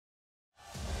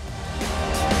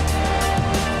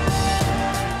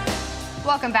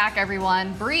Welcome back,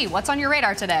 everyone. Bree, what's on your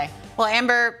radar today? Well,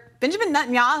 Amber, Benjamin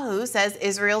Netanyahu says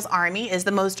Israel's army is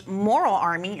the most moral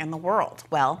army in the world.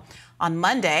 Well, on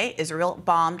Monday, Israel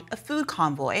bombed a food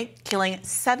convoy, killing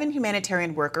 7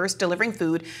 humanitarian workers delivering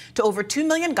food to over 2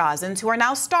 million Gazans who are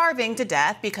now starving to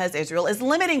death because Israel is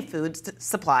limiting food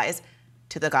supplies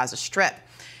to the Gaza Strip.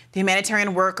 The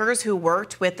humanitarian workers who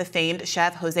worked with the famed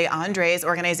chef Jose Andres'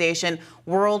 organization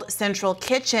World Central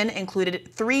Kitchen included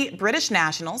 3 British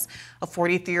nationals, a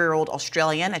 43-year-old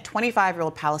Australian, a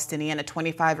 25-year-old Palestinian, a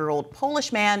 25-year-old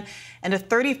Polish man, and a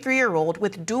 33-year-old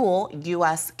with dual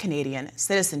U.S.-Canadian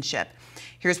citizenship.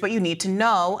 Here's what you need to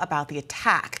know about the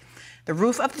attack. The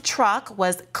roof of the truck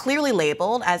was clearly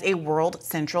labeled as a World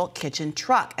Central Kitchen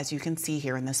truck, as you can see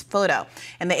here in this photo.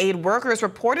 And the aid workers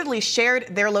reportedly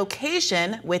shared their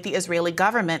location with the Israeli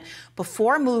government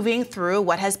before moving through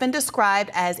what has been described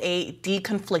as a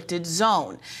deconflicted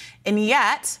zone. And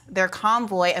yet, their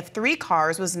convoy of 3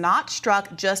 cars was not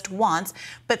struck just once,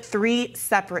 but 3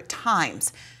 separate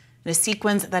times. In a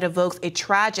sequence that evokes a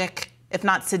tragic, if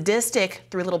not sadistic,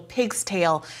 3 little pig's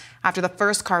tale. After the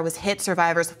first car was hit,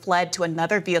 survivors fled to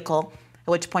another vehicle,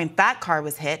 at which point that car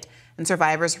was hit, and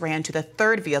survivors ran to the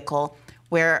 3rd vehicle,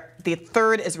 where the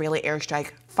 3rd Israeli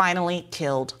airstrike finally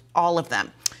killed all of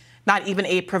them. Not even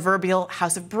a proverbial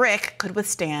house of brick could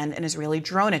withstand an Israeli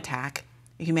drone attack.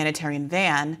 A humanitarian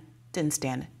van didn't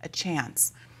stand a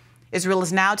chance. Israel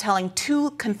is now telling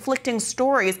 2 conflicting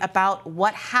stories about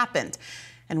what happened.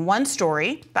 In one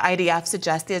story, the IDF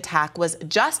suggests the attack was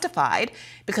justified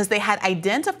because they had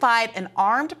identified an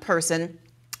armed person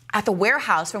at the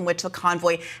warehouse from which the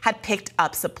convoy had picked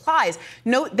up supplies.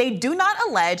 Note, they do not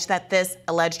allege that this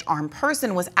alleged armed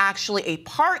person was actually a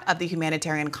part of the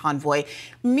humanitarian convoy,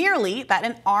 merely that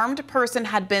an armed person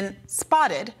had been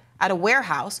spotted at a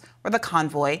warehouse where the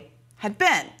convoy had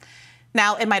been.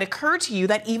 Now, it might occur to you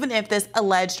that even if this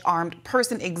alleged armed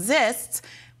person exists,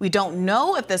 we don't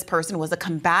know if this person was a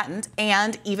combatant,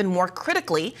 and even more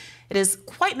critically, it is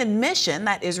quite an admission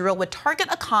that Israel would target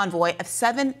a convoy of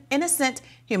 7 innocent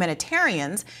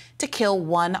humanitarians to kill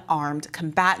 1 armed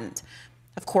combatant.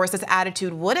 Of course, this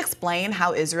attitude would explain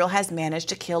how Israel has managed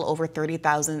to kill over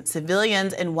 30,000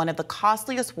 civilians in one of the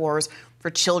costliest wars for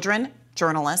children,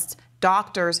 journalists,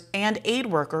 doctors, and aid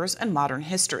workers in modern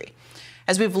history.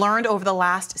 As we've learned over the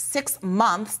last 6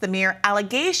 months, the mere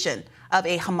allegation of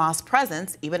a Hamas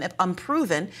presence, even if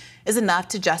unproven, is enough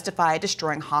to justify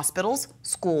destroying hospitals,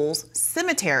 schools,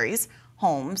 cemeteries,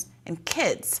 homes, and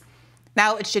kids.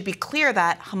 Now, it should be clear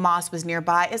that Hamas was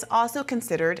nearby is also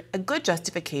considered a good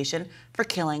justification for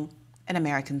killing an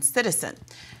American citizen.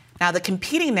 Now, the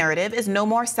competing narrative is no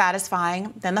more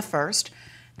satisfying than the first.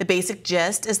 The basic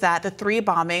gist is that the 3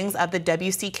 bombings of the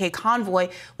WCK convoy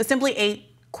was simply a,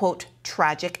 quote,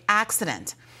 tragic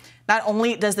accident. Not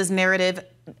only does this narrative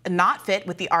not fit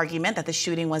with the argument that the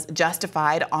shooting was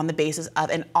justified on the basis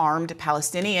of an armed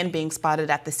Palestinian being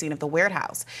spotted at the scene of the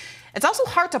warehouse, it's also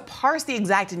hard to parse the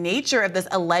exact nature of this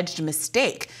alleged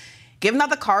mistake. Given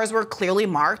that the cars were clearly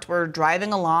marked, were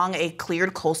driving along a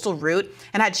cleared coastal route,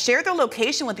 and had shared their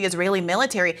location with the Israeli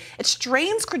military, it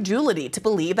strains credulity to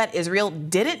believe that Israel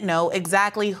didn't know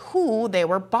exactly who they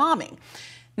were bombing.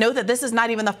 Note that this is not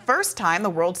even the first time the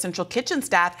World Central Kitchen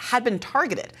staff had been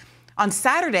targeted. On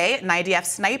Saturday, an IDF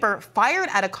sniper fired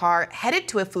at a car headed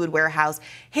to a food warehouse,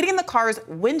 hitting the car's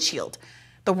windshield.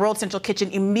 The World Central Kitchen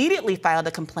immediately filed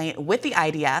a complaint with the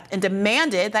IDF and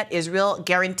demanded that Israel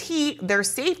guarantee their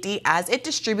safety as it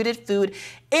distributed food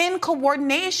in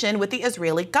coordination with the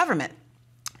Israeli government.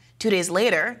 2 days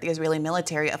later, the Israeli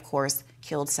military, of course,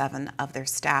 killed 7 of their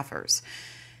staffers.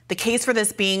 The case for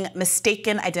this being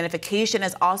mistaken identification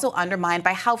is also undermined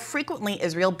by how frequently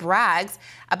Israel brags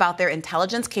about their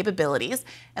intelligence capabilities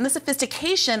and the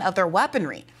sophistication of their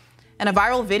weaponry. In a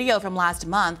viral video from last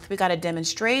month, we got a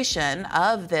demonstration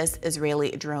of this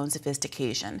Israeli drone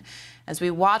sophistication as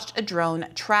we watched a drone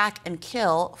track and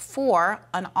kill 4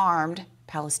 unarmed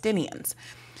Palestinians.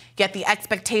 Yet the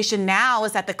expectation now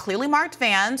is that the clearly marked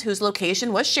vans, whose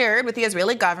location was shared with the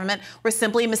Israeli government, were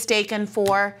simply mistaken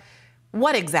for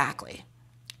what exactly?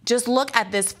 Just look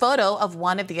at this photo of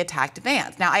one of the attacked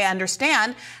vans. Now, I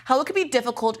understand how it could be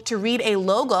difficult to read a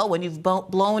logo when you've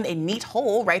blown a neat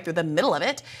hole right through the middle of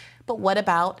it, but what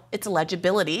about its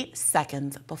legibility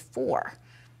seconds before?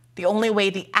 The only way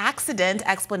the accident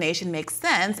explanation makes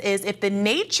sense is if the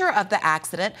nature of the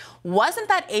accident wasn't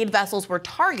that aid vessels were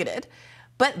targeted,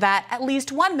 but that at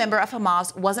least 1 member of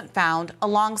Hamas wasn't found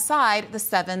alongside the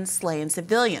 7 slain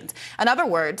civilians. In other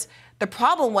words, the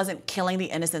problem wasn't killing the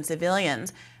innocent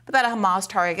civilians, but that a Hamas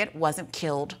target wasn't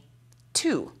killed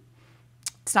too.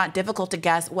 It's not difficult to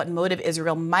guess what motive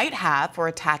Israel might have for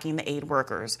attacking the aid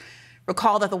workers.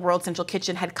 Recall that the World Central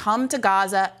Kitchen had come to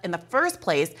Gaza in the first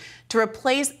place to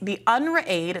replace the UNRWA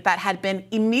aid that had been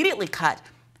immediately cut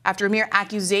after a mere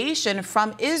accusation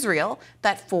from Israel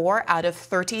that 4 out of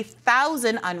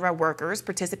 30,000 UNRWA workers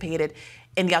participated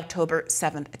in the October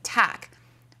 7th attack.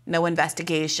 No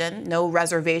investigation, no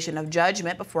reservation of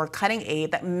judgment before cutting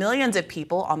aid that millions of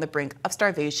people on the brink of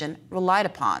starvation relied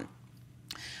upon.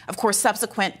 Of course,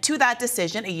 subsequent to that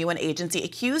decision, a UN agency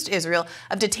accused Israel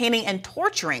of detaining and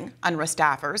torturing UNRWA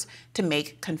staffers to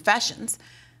make confessions.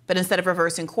 But instead of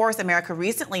reversing course, America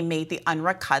recently made the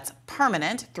UNRWA cuts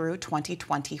permanent through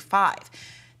 2025.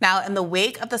 Now, in the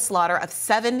wake of the slaughter of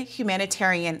 7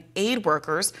 humanitarian aid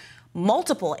workers,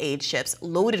 multiple aid ships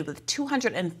loaded with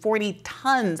 240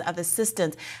 tons of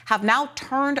assistance have now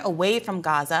turned away from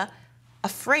Gaza,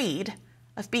 afraid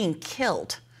of being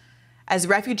killed. As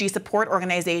refugee support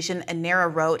organization ANERA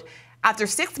wrote, after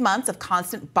 6 months of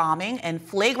constant bombing and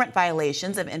flagrant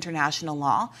violations of international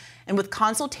law, and with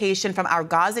consultation from our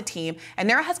Gaza team,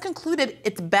 ANERA has concluded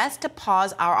it's best to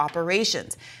pause our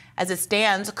operations. As it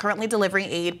stands, currently delivering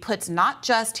aid puts not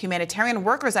just humanitarian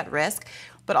workers at risk,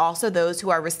 but also those who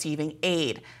are receiving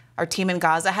aid. Our team in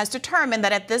Gaza has determined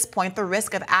that at this point, the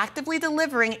risk of actively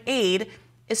delivering aid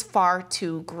is far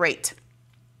too great.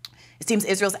 It seems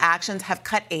Israel's actions have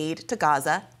cut aid to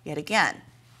Gaza yet again.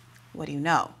 What do you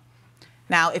know?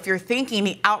 Now, if you're thinking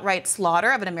the outright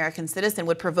slaughter of an American citizen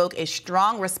would provoke a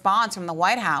strong response from the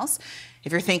White House,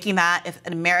 if you're thinking that if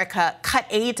America cut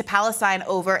aid to Palestine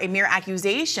over a mere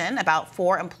accusation about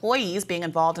 4 employees being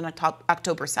involved in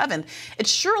October 7th, it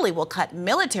surely will cut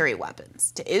military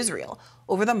weapons to Israel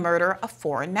over the murder of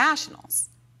foreign nationals.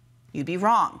 You'd be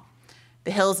wrong. The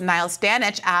Hill's Niall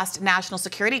Stanich asked National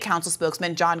Security Council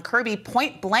spokesman John Kirby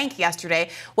point blank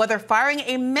yesterday whether firing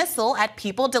a missile at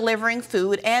people delivering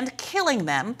food and killing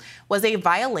them was a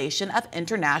violation of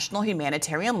international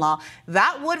humanitarian law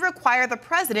that would require the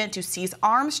president to cease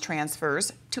arms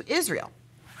transfers to Israel.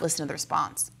 Listen to the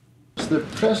response. The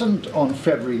president on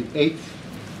February 8th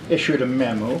issued a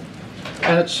memo,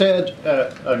 and it said,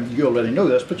 and you already know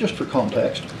this, but just for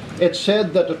context, it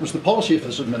said that it was the policy of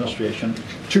this administration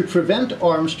to prevent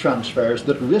arms transfers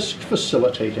that risk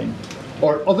facilitating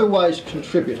or otherwise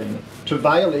contributing to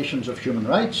violations of human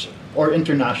rights or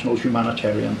international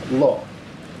humanitarian law.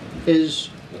 Is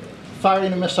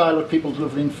firing a missile at people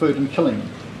delivering food and killing them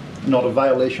not a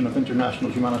violation of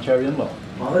international humanitarian law?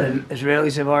 Well, the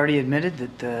Israelis have already admitted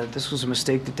that this was a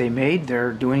mistake that they made.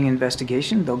 They're doing an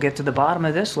investigation. They'll get to the bottom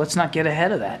of this. Let's not get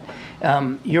ahead of that.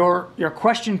 Your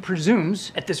question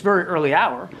presumes, at this very early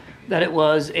hour, that it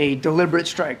was a deliberate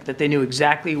strike, that they knew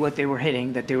exactly what they were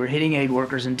hitting, that they were hitting aid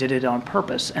workers and did it on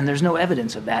purpose, and there's no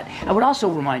evidence of that. I would also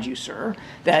remind you, sir,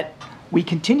 that we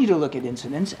continue to look at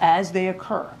incidents as they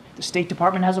occur. The State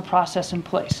Department has a process in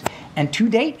place. And to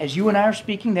date, as you and I are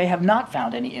speaking, they have not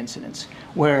found any incidents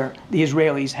where the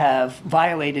Israelis have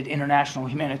violated international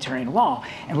humanitarian law.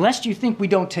 Unless you think we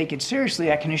don't take it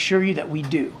seriously, I can assure you that we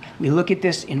do. We look at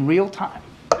this in real time.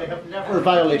 They have never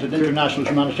violated international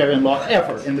humanitarian law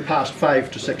ever in the past 5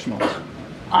 to 6 months.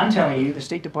 I'm telling you, the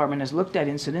State Department has looked at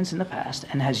incidents in the past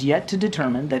and has yet to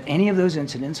determine that any of those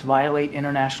incidents violate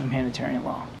international humanitarian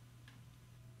law.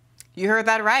 You heard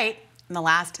that right. In the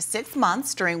last 6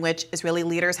 months, during which Israeli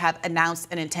leaders have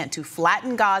announced an intent to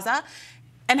flatten Gaza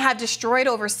and have destroyed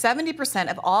over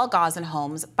 70% of all Gazan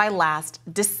homes by last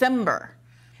December.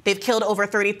 They've killed over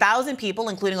 30,000 people,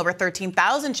 including over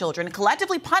 13,000 children,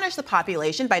 collectively punished the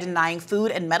population by denying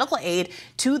food and medical aid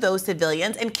to those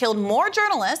civilians, and killed more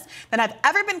journalists than have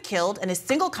ever been killed in a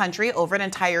single country over an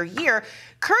entire year.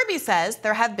 Kirby says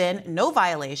there have been no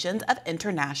violations of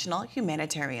international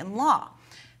humanitarian law.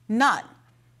 None.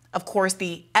 Of course,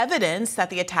 the evidence that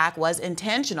the attack was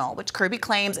intentional, which Kirby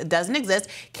claims doesn't exist,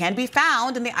 can be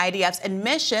found in the IDF's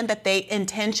admission that they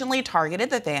intentionally targeted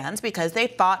the vans because they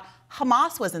thought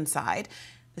Hamas was inside.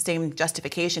 The same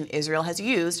justification Israel has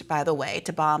used, by the way,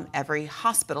 to bomb every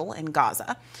hospital in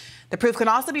Gaza. The proof can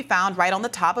also be found right on the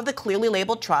top of the clearly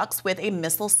labeled trucks with a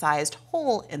missile-sized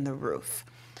hole in the roof.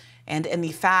 And in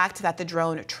the fact that the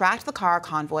drone tracked the car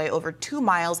convoy over 2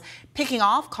 miles, picking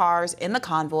off cars in the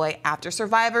convoy after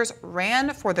survivors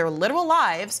ran for their literal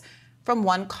lives from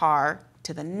one car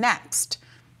to the next.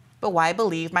 But why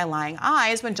believe my lying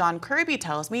eyes when John Kirby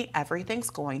tells me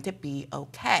everything's going to be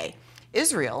okay?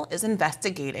 Israel is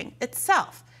investigating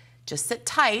itself. Just sit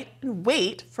tight and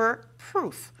wait for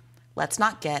proof. Let's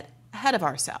not get ahead of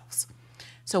ourselves.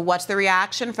 So what's the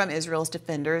reaction from Israel's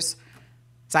defenders?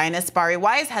 Zionist Bari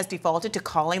Weiss has defaulted to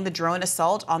calling the drone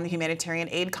assault on the humanitarian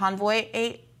aid convoy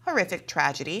a horrific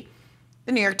tragedy.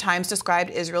 The New York Times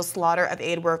described Israel's slaughter of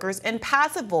aid workers in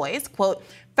passive voice. Quote,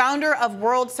 founder of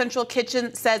World Central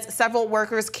Kitchen says several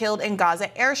workers killed in Gaza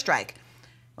airstrike.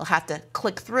 We'll have to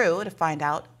click through to find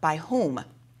out by whom.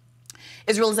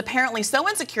 Israel is apparently so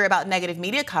insecure about negative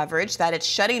media coverage that it's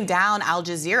shutting down Al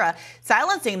Jazeera,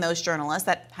 silencing those journalists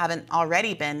that haven't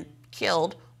already been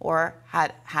killed or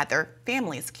had their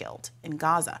families killed in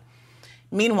Gaza.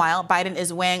 Meanwhile, Biden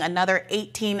is weighing another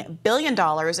 $18 billion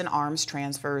in arms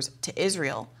transfers to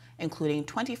Israel, including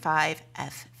 25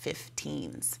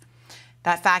 F-15s.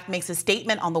 That fact makes his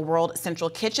statement on the World Central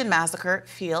Kitchen massacre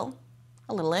feel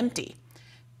a little empty.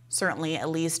 Certainly, at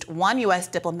least one U.S.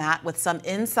 diplomat with some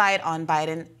insight on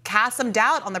Biden cast some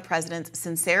doubt on the president's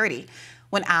sincerity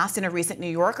when asked in a recent New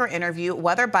Yorker interview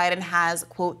whether Biden has,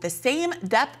 quote, the same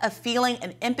depth of feeling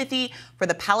and empathy for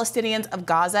the Palestinians of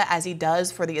Gaza as he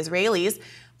does for the Israelis.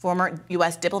 Former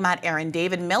U.S. diplomat Aaron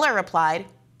David Miller replied,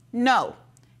 no,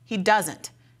 he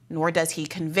doesn't, nor does he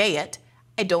convey it.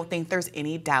 I don't think there's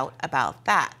any doubt about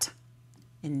that.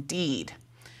 Indeed.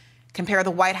 Compare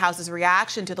the White House's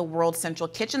reaction to the World Central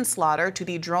Kitchen slaughter to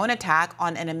the drone attack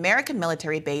on an American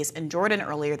military base in Jordan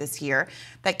earlier this year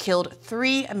that killed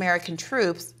 3 American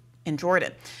troops in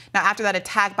Jordan. Now, after that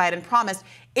attack, Biden promised,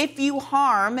 if you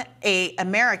harm an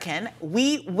American,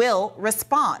 we will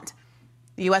respond.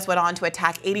 The U.S. went on to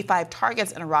attack 85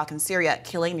 targets in Iraq and Syria,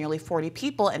 killing nearly 40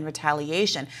 people in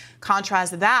retaliation.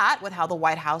 Contrast that with how the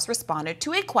White House responded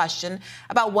to a question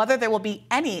about whether there will be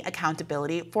any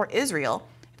accountability for Israel.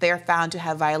 They are found to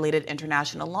have violated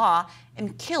international law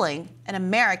in killing an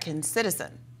American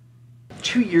citizen.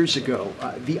 2 years ago,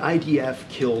 the IDF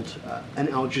killed an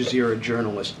Al Jazeera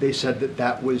journalist. They said that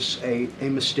that was a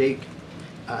mistake,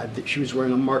 that she was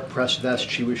wearing a marked press vest.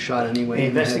 She was shot anyway. They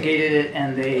investigated it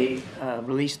and they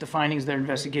released the findings of their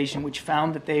investigation, which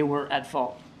found that they were at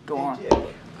fault. Go on.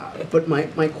 But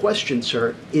my question,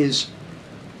 sir, is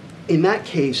in that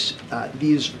case,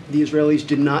 the Israelis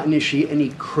did not initiate any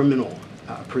criminal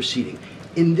proceeding.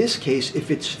 In this case,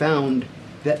 if it's found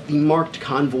that the marked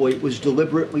convoy was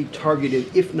deliberately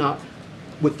targeted, if not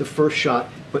with the first shot,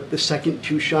 but the second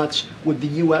 2 shots, would the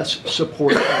U.S.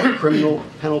 support criminal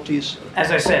penalties? As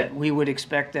I said, we would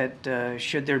expect that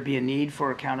should there be a need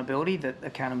for accountability, that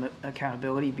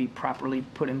accountability be properly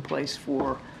put in place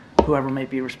for whoever may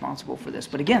be responsible for this.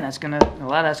 But again, a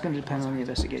lot of that's going to depend on the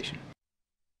investigation.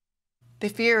 The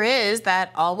fear is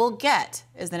that all we'll get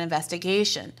is an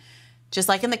investigation. Just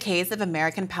like in the case of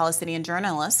American-Palestinian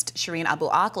journalist Shireen Abu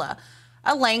Akleh,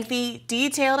 a lengthy,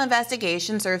 detailed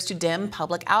investigation serves to dim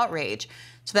public outrage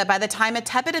so that by the time a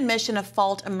tepid admission of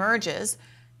fault emerges,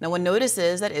 no one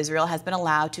notices that Israel has been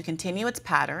allowed to continue its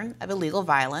pattern of illegal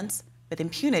violence with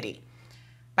impunity.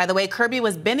 By the way, Kirby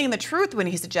was bending the truth when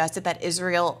he suggested that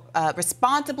Israel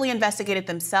responsibly investigated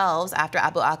themselves after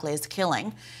Abu Akleh's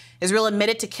killing. Israel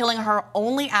admitted to killing her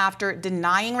only after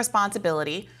denying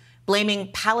responsibility,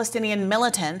 blaming Palestinian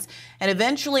militants, and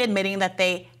eventually admitting that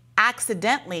they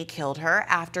accidentally killed her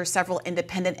after several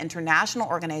independent international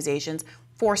organizations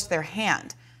forced their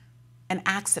hand. An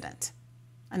accident.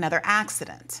 Another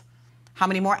accident. How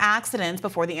many more accidents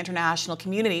before the international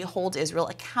community holds Israel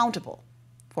accountable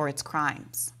for its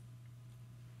crimes?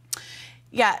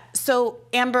 Yeah, so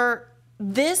Amber,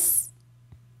 this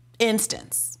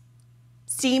instance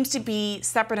seems to be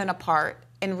separate and apart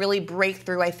and really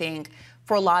breakthrough, I think,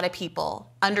 for a lot of people,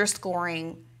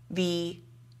 underscoring the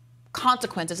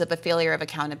consequences of a failure of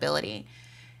accountability.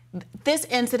 This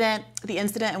incident, the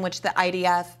incident in which the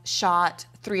IDF shot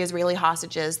 3 Israeli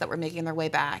hostages that were making their way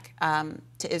back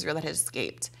to Israel that had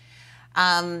escaped.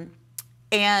 And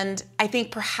I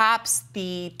think perhaps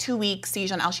the 2-week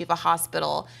siege on Al-Shifa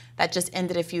Hospital that just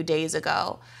ended a few days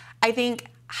ago, I think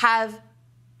have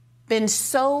been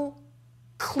so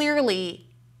clearly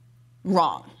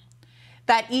wrong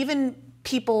that even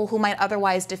people who might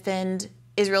otherwise defend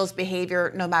Israel's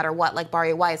behavior no matter what, like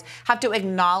Bari Weiss, have to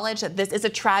acknowledge that this is a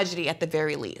tragedy at the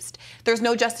very least. There's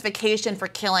no justification for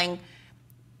killing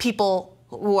people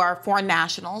who are foreign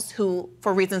nationals who,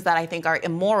 for reasons that I think are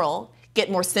immoral,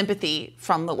 get more sympathy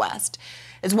from the West.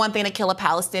 It's one thing to kill a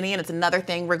Palestinian. It's another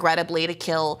thing, regrettably, to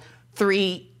kill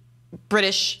 3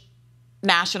 British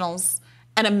nationals,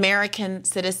 an American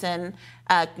citizen,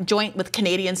 joint with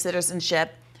Canadian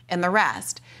citizenship, and the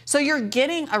rest. So you're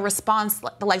getting a response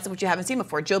the likes of what you haven't seen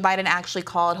before. Joe Biden actually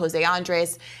called Jose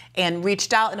Andres and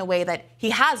reached out in a way that he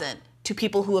hasn't to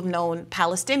people who have known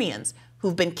Palestinians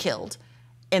who've been killed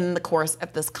in the course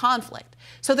of this conflict.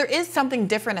 So there is something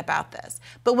different about this.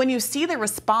 But when you see the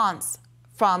response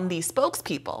from the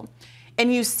spokespeople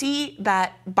and you see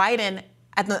that Biden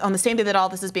on the same day that all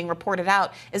this is being reported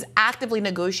out, is actively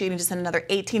negotiating to send another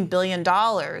 $18 billion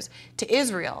to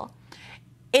Israel.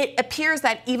 It appears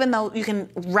that even though you can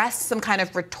wrest some kind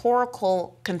of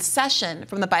rhetorical concession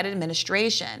from the Biden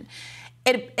administration,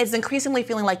 it is increasingly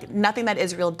feeling like nothing that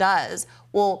Israel does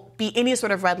will be any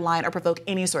sort of red line or provoke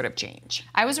any sort of change.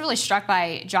 I was really struck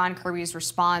by John Kirby's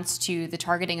response to the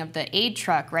targeting of the aid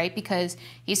truck, right? Because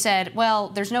he said, well,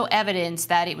 there's no evidence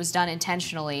that it was done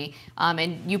intentionally.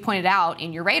 And you pointed out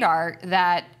in your radar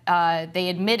that they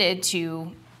admitted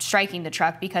to striking the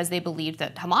truck because they believed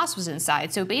that Hamas was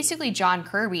inside. So basically, John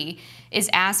Kirby is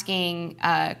asking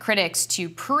critics to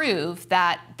prove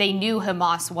that they knew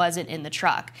Hamas wasn't in the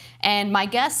truck. And my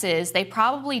guess is they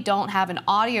probably don't have an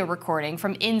audio recording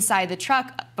from inside the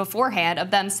truck beforehand of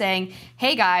them saying,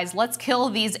 hey guys, let's kill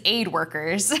these aid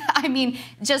workers. I mean,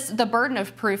 just the burden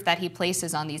of proof that he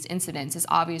places on these incidents is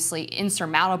obviously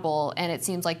insurmountable, and it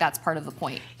seems like that's part of the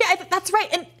point. Yeah, that's right.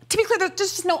 And to be clear, there's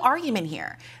just no argument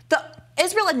here.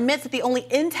 Israel admits that the only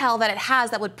intel that it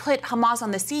has that would put Hamas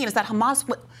on the scene is that Hamas,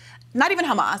 not even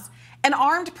Hamas, an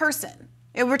armed person.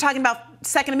 We're talking about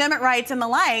Second Amendment rights and the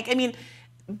like. I mean,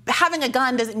 having a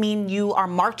gun doesn't mean you are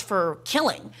marked for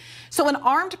killing. So an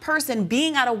armed person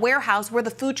being at a warehouse where the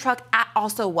food truck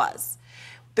also was.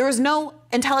 There was no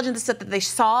intelligence that they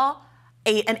saw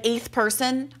an eighth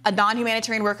person, a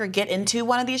non-humanitarian worker, get into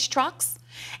one of these trucks.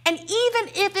 And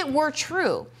even if it were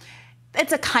true,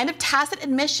 it's a kind of tacit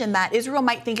admission that Israel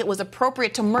might think it was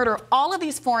appropriate to murder all of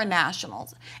these foreign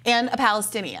nationals and a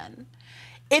Palestinian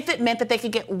if it meant that they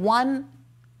could get one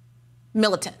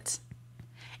militant.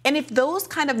 And if those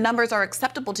kind of numbers are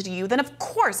acceptable to you, then of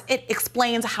course it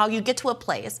explains how you get to a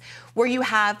place where you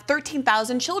have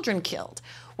 13,000 children killed,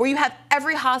 where you have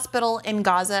every hospital in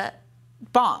Gaza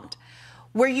bombed,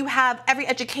 where you have every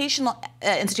educational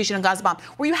institution in Gaza bombed,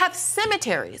 where you have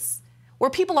cemeteries where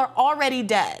people are already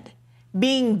dead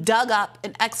being dug up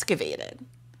and excavated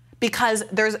because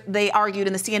they argued,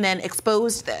 and the CNN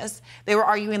exposed this, they were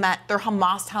arguing that there are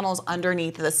Hamas tunnels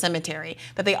underneath the cemetery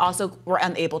that they also were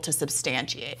unable to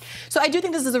substantiate. So I do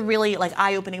think this is a really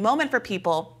eye-opening moment for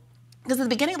people, because at the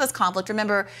beginning of this conflict,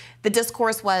 remember, the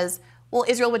discourse was, well,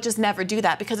 Israel would just never do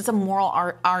that because it's a moral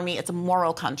army, it's a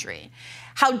moral country.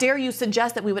 How dare you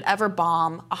suggest that we would ever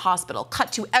bomb a hospital,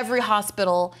 cut to every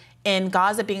hospital in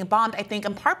Gaza being bombed, I think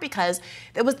in part because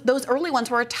those early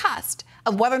ones were a test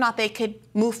of whether or not they could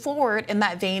move forward in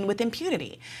that vein with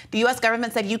impunity. The U.S.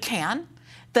 government said you can.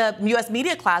 The U.S.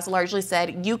 media class largely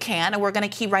said you can, and we're going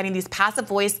to keep writing these passive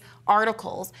voice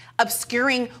articles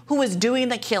obscuring who is doing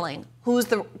the killing, who's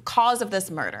the cause of this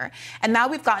murder. And now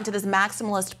we've gotten to this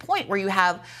maximalist point where you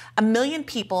have 1 million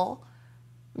people,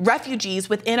 refugees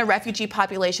within a refugee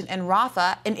population in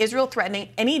Rafah, and Israel threatening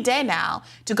any day now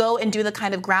to go and do the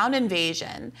kind of ground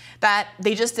invasion that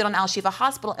they just did on Al-Shifa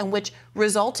Hospital, and which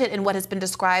resulted in what has been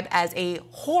described as a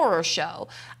horror show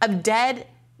of dead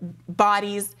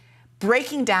bodies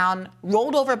breaking down,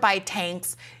 rolled over by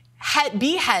tanks,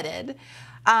 beheaded,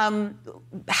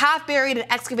 half buried and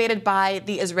excavated by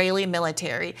the Israeli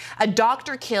military, a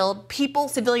doctor killed, people,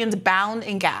 civilians bound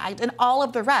and gagged, and all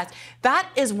of the rest. That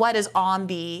is what is on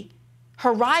the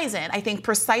horizon, I think,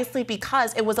 precisely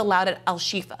because it was allowed at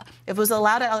Al-Shifa. If it was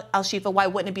allowed at Al-Shifa, why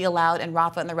wouldn't it be allowed in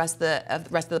Rafah and the rest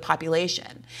of the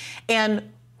population?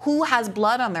 And who has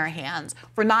blood on their hands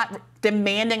for not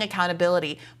demanding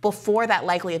accountability before that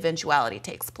likely eventuality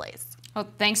takes place? Well,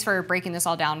 thanks for breaking this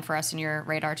all down for us in your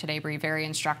radar today, Bree. Very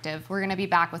instructive. We're going to be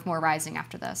back with more Rising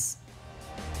after this.